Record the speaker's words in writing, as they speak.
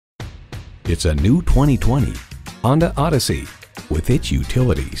It's a new 2020 Honda Odyssey. With its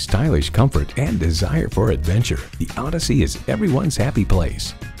utility, stylish comfort, and desire for adventure, the Odyssey is everyone's happy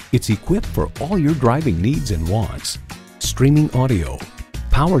place. It's equipped for all your driving needs and wants. Streaming audio,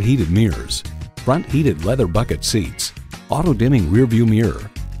 power heated mirrors, front heated leather bucket seats, auto dimming rear view mirror,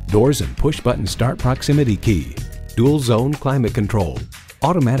 doors and push button start proximity key, dual zone climate control,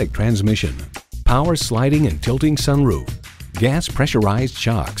 automatic transmission, power sliding and tilting sunroof, gas pressurized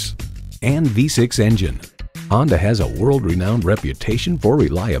shocks, and V6 engine. Honda has a world-renowned reputation for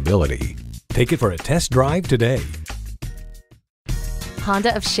reliability. Take it for a test drive today.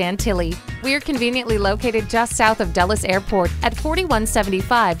 Honda of Chantilly. We are conveniently located just south of Dulles Airport at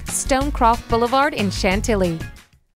 4175 Stonecroft Boulevard in Chantilly.